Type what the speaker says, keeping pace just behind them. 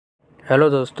Hello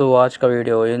दोस्तों, आज का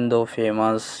वीडियो इन दो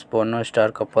फेमस पोर्नो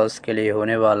स्टार कपल्स के लिए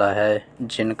होने वाला है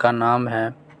जिनका नाम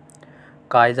है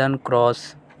कायदन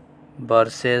क्रॉस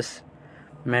वर्सेस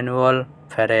मैनुअल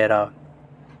फेरेरा।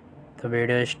 तो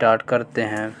वीडियो स्टार्ट करते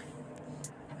हैं।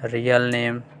 Real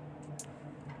name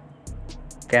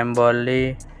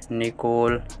कैम्बर्ली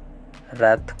Nicol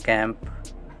रैथकैम्प,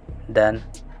 then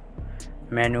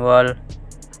manual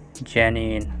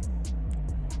Zenin.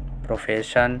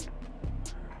 Profession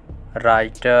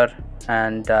writer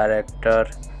and director,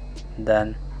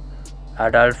 then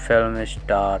adult film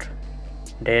star.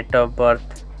 Date of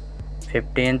birth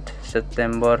 15th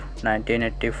September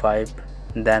 1985,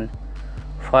 then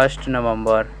 1st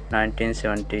November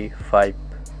 1975.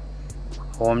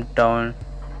 Hometown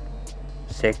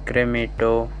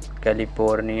Sacramento,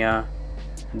 California,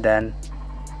 then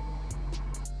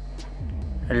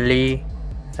Lee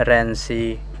Renzi,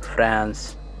 France.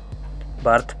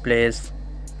 Birthplace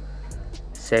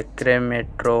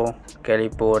Sacramento,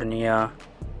 California,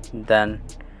 then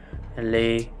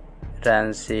Lee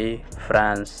Renzi,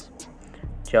 France.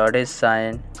 Zodiac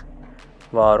sign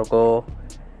Virgo,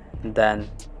 then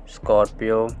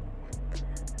Scorpio.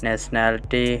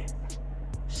 Nationality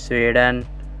Sweden,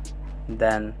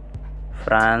 then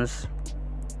France.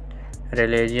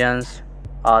 Religions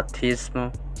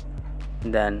atheism,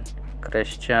 then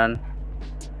Christian.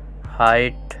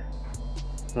 Height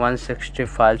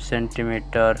 165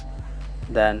 centimeter,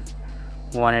 then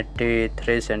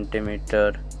 183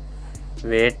 centimeter.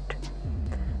 Weight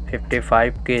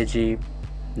 55 kg,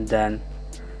 then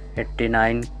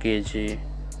 89 kg.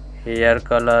 Hair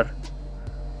color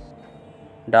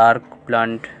dark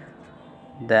blonde,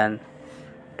 then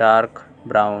dark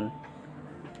brown.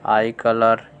 Eye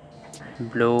color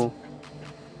blue,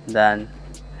 then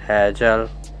hazel.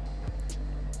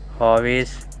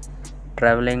 Hobbies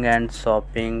traveling and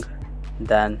shopping,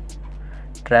 then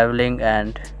traveling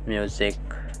and music.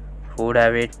 Food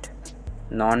habit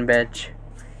non-veg,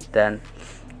 then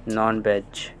non-veg.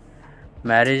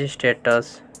 Marriage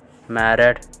status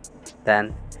married,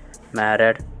 then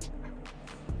married.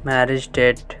 Marriage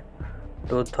date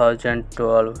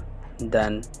 2012,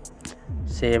 then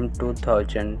same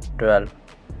 2012.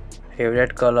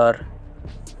 Favorite color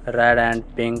red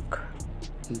and pink,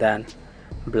 then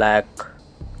black.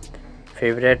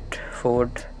 Favorite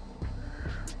food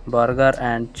burger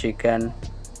and chicken,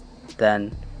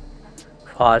 then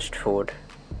fast food.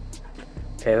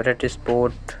 Favorite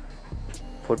sport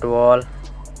football,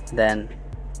 then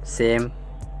same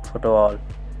football.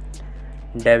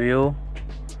 Debut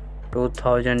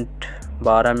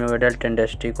 2012 में adult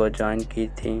industry को join की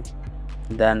थी,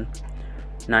 then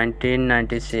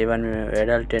 1997 में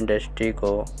adult industry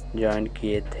को join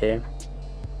किए थे।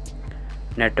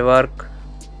 Network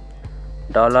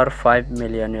 $5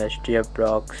 million USD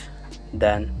approx,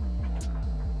 then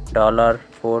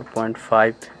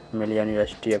 $4.5 million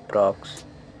USD approx.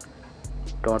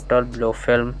 Total blue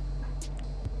film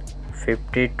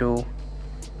 52,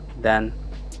 then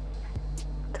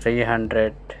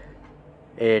 308.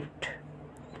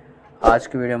 आज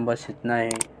की वीडियो में बस इतना ही।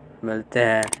 मिलते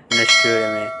हैं नेक्स्ट वीडियो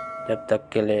में, जब तक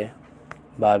के लिए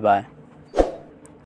बाय बाय।